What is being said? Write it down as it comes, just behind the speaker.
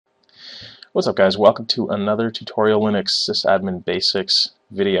What's up, guys? Welcome to another Tutorial Linux Sysadmin Basics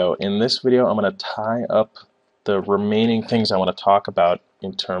video. In this video, I'm going to tie up the remaining things I want to talk about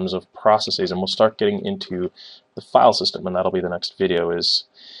in terms of processes, and we'll start getting into the file system, and that'll be the next video, is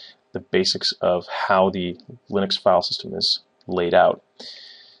the basics of how the Linux file system is laid out.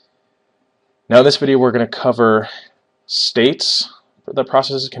 Now in this video, we're going to cover states that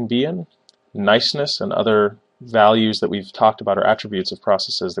processes can be in, niceness, and other values that we've talked about, or attributes of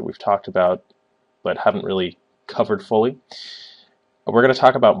processes that we've talked about but haven't really covered fully. We're going to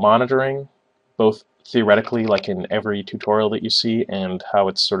talk about monitoring, both theoretically, like in every tutorial that you see, and how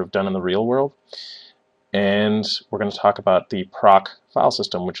it's sort of done in the real world. And we're going to talk about the Proc file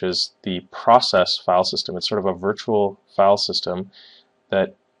system, which is the process file system. It's sort of a virtual file system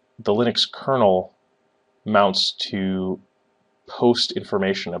that the Linux kernel mounts to post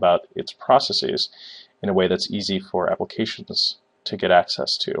information about its processes in a way that's easy for applications to get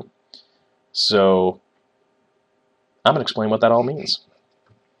access to. So I'm going to explain what that all means.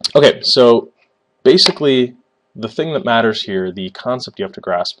 Okay, so basically the thing that matters here, the concept you have to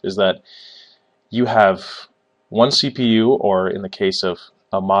grasp, is that you have one CPU, or in the case of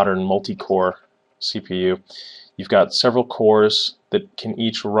a modern multi-core CPU, you've got several cores that can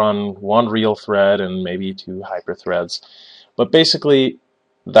each run one real thread and maybe two hyperthreads. But basically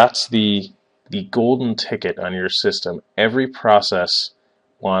that's the golden ticket on your system. Every process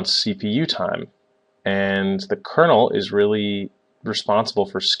wants CPU time, and the kernel is really responsible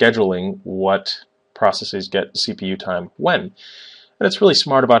for scheduling what processes get CPU time when. And it's really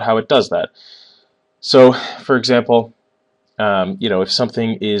smart about how it does that. So, for example, if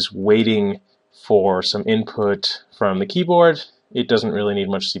something is waiting for some input from the keyboard, it doesn't really need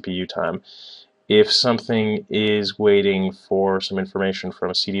much CPU time. If something is waiting for some information from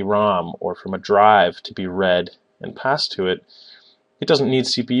a CD-ROM or from a drive to be read and passed to it, it doesn't need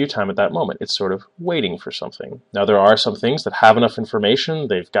CPU time at that moment. It's sort of waiting for something. Now, there are some things that have enough information,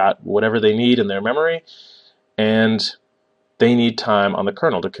 they've got whatever they need in their memory, and they need time on the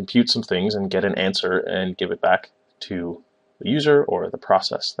kernel to compute some things and get an answer and give it back to the user or the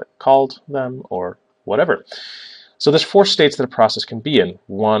process that called them or whatever. So there's four states that a process can be in.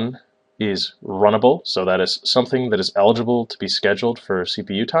 One is runnable, so that is something that is eligible to be scheduled for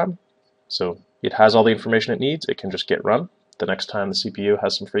CPU time. So it has all the information it needs, it can just get run the next time the CPU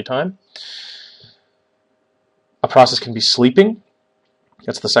has some free time. A process can be sleeping.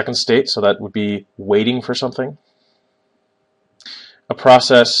 That's the second state, so that would be waiting for something. A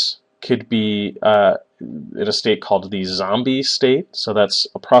process could be in a state called the zombie state, so that's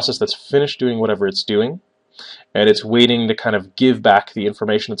a process that's finished doing whatever it's doing, and it's waiting to kind of give back the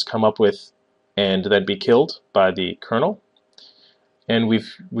information it's come up with and then be killed by the kernel. And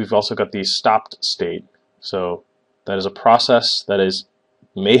we've also got the stopped state. So that is a process that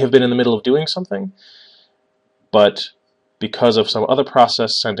may have been in the middle of doing something, but because of some other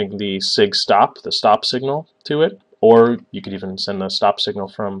process sending the sig stop, the stop signal to it, or you could even send a stop signal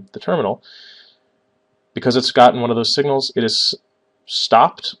from the terminal, because it's gotten one of those signals, it is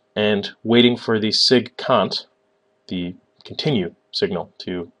stopped and waiting for the sig cont, the continue signal,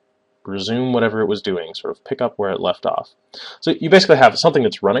 to resume whatever it was doing, sort of pick up where it left off. So you basically have something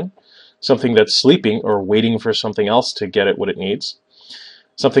that's running, something that's sleeping or waiting for something else to get it what it needs,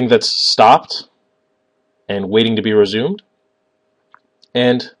 something that's stopped and waiting to be resumed,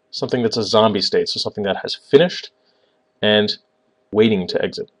 and something that's a zombie state, so something that has finished and waiting to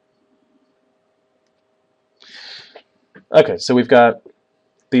exit. Okay, so we've got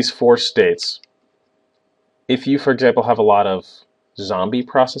these four states. If you, for example, have a lot of zombie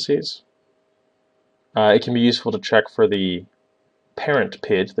processes, it can be useful to check for the parent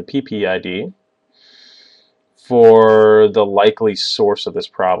PID, the PPID, for the likely source of this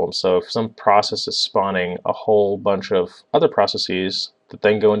problem. So if some process is spawning a whole bunch of other processes that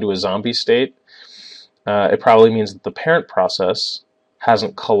then go into a zombie state, it probably means that the parent process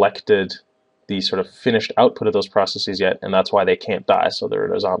hasn't collected the sort of finished output of those processes yet, and that's why they can't die, so they're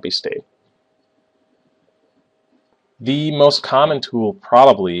in a zombie state. The most common tool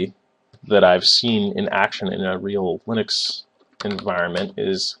probably that I've seen in action in a real Linux environment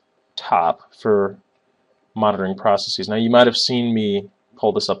is htop for monitoring processes. Now, you might have seen me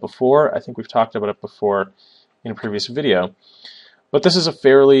pull this up before. I think we've talked about it before in a previous video. But this is a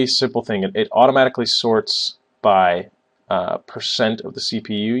fairly simple thing. It automatically sorts by percent of the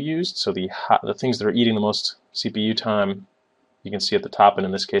CPU used. So the things that are eating the most CPU time, you can see at the top, and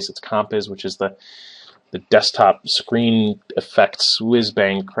in this case it's compiz, which is the desktop screen effects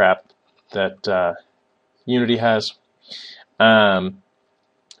whiz-bang crap that Unity has.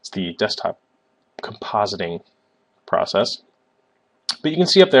 It's the desktop compositing process. But you can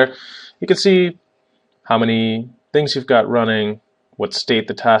see up there, you can see how many things you've got running, what state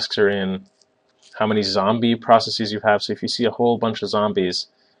the tasks are in, how many zombie processes you have. So if you see a whole bunch of zombies,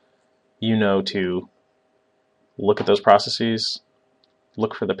 you know to look at those processes,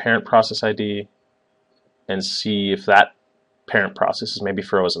 look for the parent process ID, and see if that parent process is maybe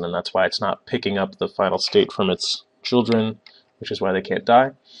frozen, and that's why it's not picking up the final state from its children, which is why they can't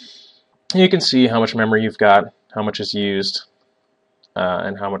die. You can see how much memory you've got, how much is used,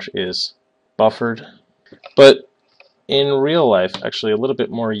 and how much is buffered. But in real life, actually a little bit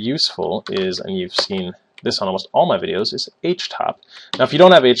more useful is, and you've seen this on almost all my videos, is htop. Now if you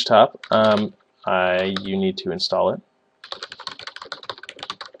don't have htop, you need to install it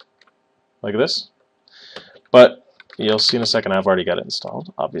like this. But you'll see in a second I've already got it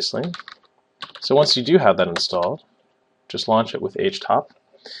installed, obviously. So once you do have that installed, just launch it with htop.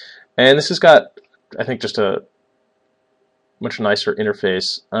 And this has got, I think, just a much nicer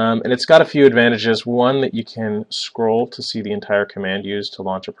interface. And it's got a few advantages. One, that you can scroll to see the entire command used to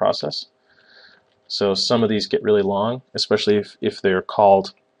launch a process. So some of these get really long, especially if they're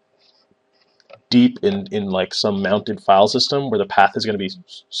called deep in like some mounted file system where the path is going to be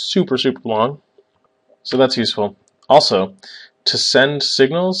super, super long. So that's useful. Also, to send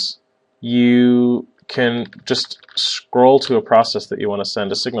signals, you can just scroll to a process that you want to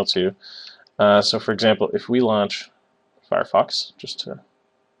send a signal to. So for example, if we launch Firefox, just to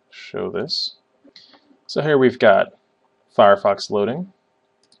show this. So here we've got Firefox loading,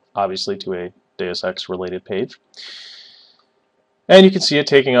 obviously to a Deus Ex related page. And you can see it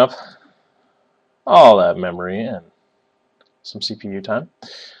taking up all that memory and some CPU time.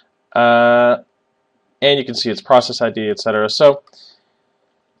 And you can see its process ID, etc. So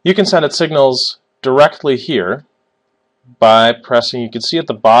you can send it signals directly here by pressing, you can see at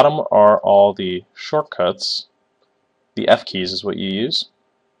the bottom are all the shortcuts. The F keys is what you use.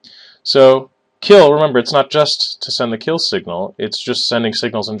 So kill, remember, it's not just to send the kill signal, it's just sending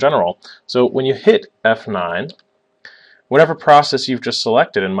signals in general. So when you hit F9, whatever process you've just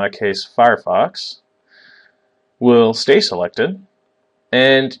selected, in my case Firefox, will stay selected,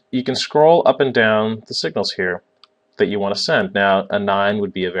 and you can scroll up and down the signals here that you want to send. Now, a 9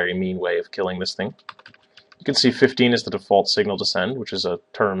 would be a very mean way of killing this thing. You can see 15 is the default signal to send, which is a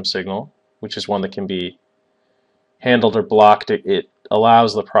term signal, which is one that can be handled or blocked. It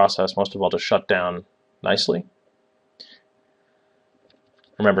allows the process, most of all, to shut down nicely.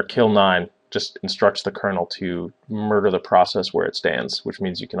 Remember, kill 9 just instructs the kernel to murder the process where it stands, which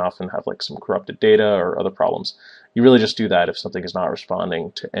means you can often have like some corrupted data or other problems. You really just do that if something is not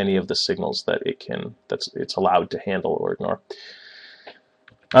responding to any of the signals that it's allowed to handle or ignore.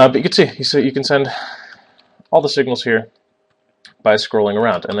 But you can see, so you can send all the signals here by scrolling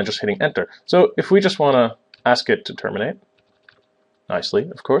around and then just hitting enter. So if we just want to ask it to terminate, nicely,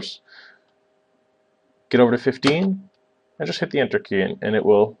 of course, get over to 15 and just hit the enter key, and it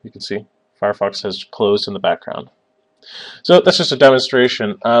will, you can see, Firefox has closed in the background. So that's just a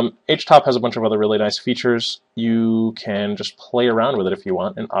demonstration. htop has a bunch of other really nice features. You can just play around with it if you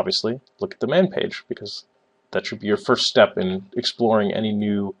want, and obviously look at the man page, because that should be your first step in exploring any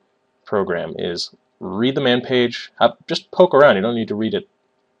new program, is read the man page. Just poke around. You don't need to read it,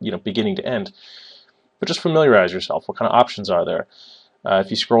 beginning to end, but just familiarize yourself. What kind of options are there?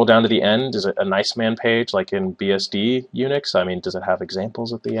 If you scroll down to the end, is it a nice man page like in BSD Unix? I mean, does it have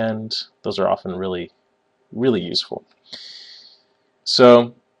examples at the end? Those are often really, really useful.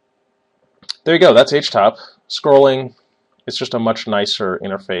 So there you go. That's htop. Scrolling, it's just a much nicer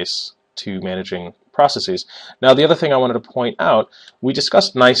interface to managing processes. Now, the other thing I wanted to point out, we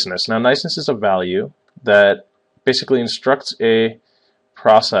discussed niceness. Now, niceness is a value that basically instructs a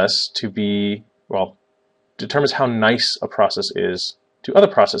process to be, well, determines how nice a process is to other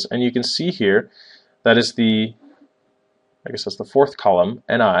process. And you can see here, that is the, I guess that's the fourth column,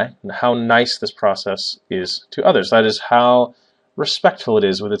 NI, and how nice this process is to others. That is how respectful it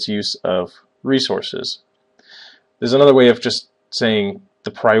is with its use of resources. There's another way of just saying the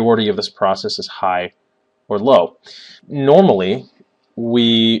priority of this process is high or low. Normally,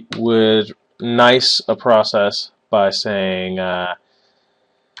 we would nice a process by saying,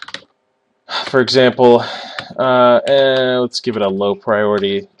 for example, let's give it a low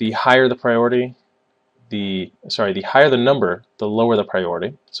priority. The higher the priority, the higher the number, the lower the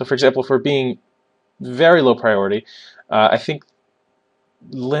priority. So for example, for being very low priority, I think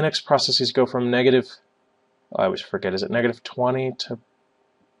Linux processes go from negative, I always forget, is it negative 20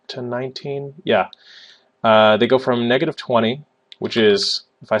 to 19? Yeah. They go from negative 20, which is,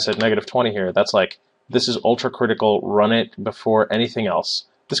 if I said negative 20 here, that's like, this is ultra critical, run it before anything else.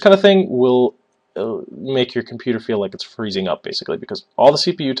 This kind of thing will make your computer feel like it's freezing up, basically, because all the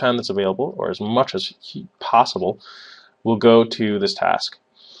CPU time that's available, or as much as possible, will go to this task.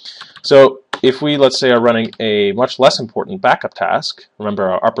 So if we, let's say, are running a much less important backup task, remember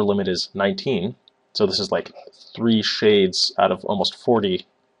our upper limit is 19, so this is like 3 shades out of almost 40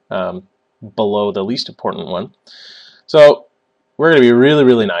 below the least important one. So we're going to be really,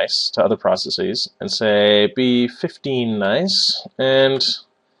 really nice to other processes and say be 15 nice, and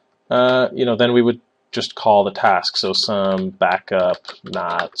then we would just call the task. So some backup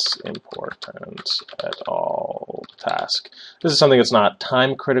not important at all task. This is something that's not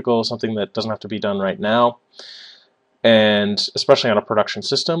time critical, something that doesn't have to be done right now. And especially on a production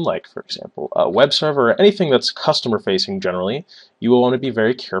system, like for example a web server or anything that's customer facing generally, you will want to be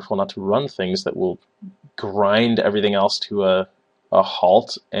very careful not to run things that will grind everything else to a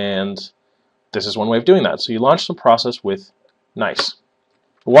halt, and this is one way of doing that. So you launch the process with nice.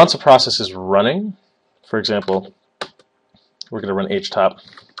 Once a process is running, for example, we're going to run htop.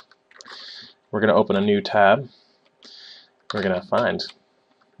 We're going to open a new tab. We're going to find,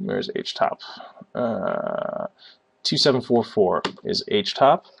 where's htop? 2744 is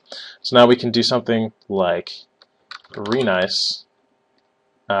htop. So now we can do something like renice.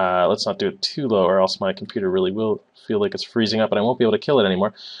 Let's not do it too low, or else my computer really will feel like it's freezing up and I won't be able to kill it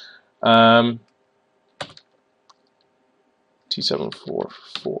anymore.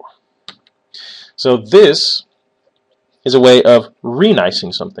 2744. So this is a way of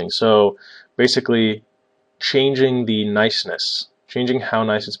renicing something. So basically changing the niceness, changing how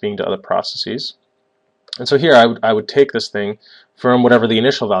nice it's being to other processes. And so here I would take this thing from whatever the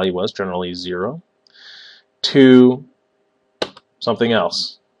initial value was, generally 0, to something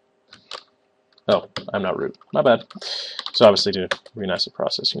else. Oh, I'm not root. My bad. So obviously to renice a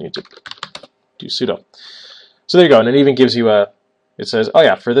process, you need to do sudo. So there you go, and it even gives you it says, oh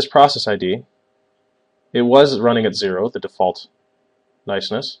yeah, for this process ID, it was running at 0, the default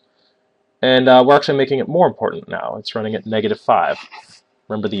niceness, and we're actually making it more important now. It's running at -5.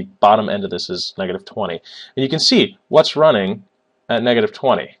 Remember, the bottom end of this is -20. And you can see what's running at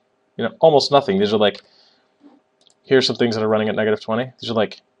 -20. Almost nothing. These are like, here's some things that are running at -20. These are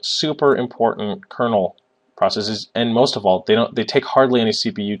like super important kernel processes, and most of all, they take hardly any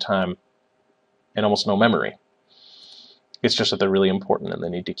CPU time and almost no memory. It's just that they're really important and they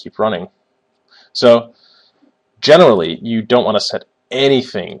need to keep running. So generally, you don't want to set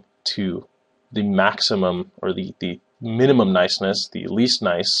anything to the maximum or the minimum niceness, the least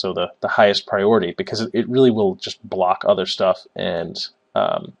nice, so the highest priority, because it really will just block other stuff, and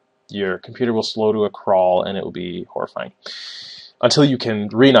your computer will slow to a crawl and it will be horrifying. Until you can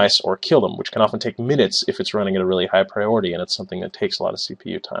renice or kill them, which can often take minutes if it's running at a really high priority and it's something that takes a lot of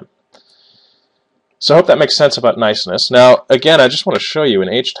CPU time. So I hope that makes sense about niceness. Now, again, I just want to show you in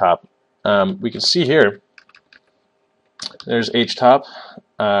htop. We can see here, there's htop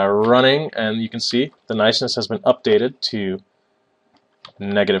running, and you can see the niceness has been updated to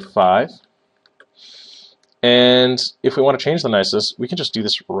 -5. And if we want to change the niceness, we can just do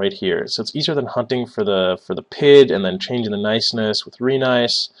this right here. So it's easier than hunting for the PID and then changing the niceness with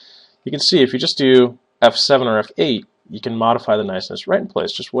renice. You can see if you just do F7 or F8, you can modify the niceness right in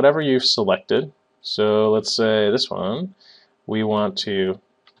place, just whatever you've selected. So let's say this one, we want to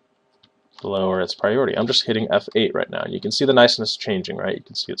lower its priority. I'm just hitting F8 right now, and you can see the niceness changing, right? You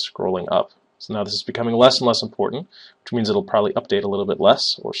can see it scrolling up. So now this is becoming less and less important, which means it'll probably update a little bit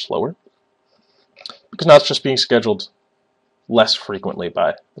less or slower, because now it's just being scheduled less frequently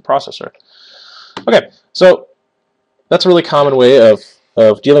by the processor. Okay, so that's a really common way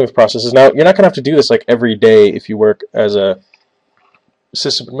of dealing with processes. Now, you're not going to have to do this like every day if you work as a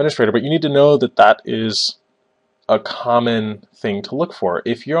system administrator, but you need to know that that is a common thing to look for.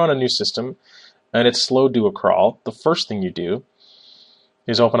 If you're on a new system and it's slowed to a crawl, the first thing you do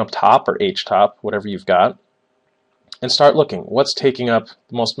is open up top or htop, whatever you've got, and start looking. What's taking up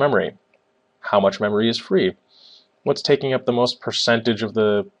the most memory? How much memory is free? What's taking up the most percentage of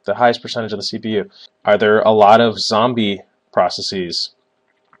the highest percentage of the CPU? Are there a lot of zombie processes,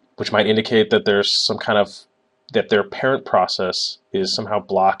 which might indicate that there's some kind of, that their parent process is somehow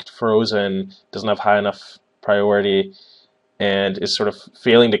blocked, frozen, doesn't have high enough priority, and is sort of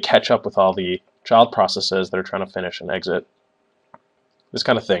failing to catch up with all the child processes that are trying to finish and exit? This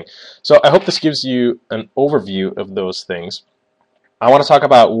kind of thing. So I hope this gives you an overview of those things. I want to talk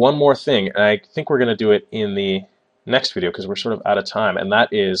about one more thing, and I think we're going to do it in the next video because we're sort of out of time, and that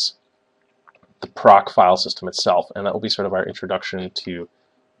is the Proc file system itself, and that will be sort of our introduction to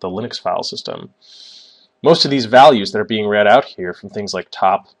the Linux file system. Most of these values that are being read out here from things like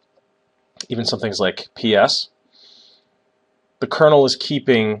top, even some things like PS, the kernel is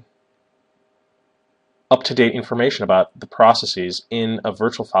keeping up-to-date information about the processes in a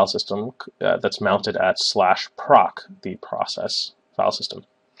virtual file system that's mounted at /proc, the process file system.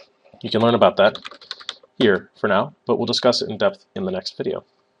 You can learn about that here for now, but we'll discuss it in depth in the next video.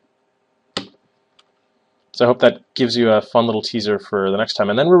 So I hope that gives you a fun little teaser for the next time.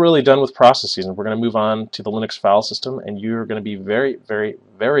 And then we're really done with processes, and we're going to move on to the Linux file system, and you're going to be very, very,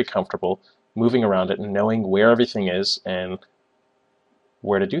 very comfortable moving around it and knowing where everything is and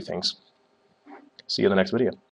where to do things. See you in the next video.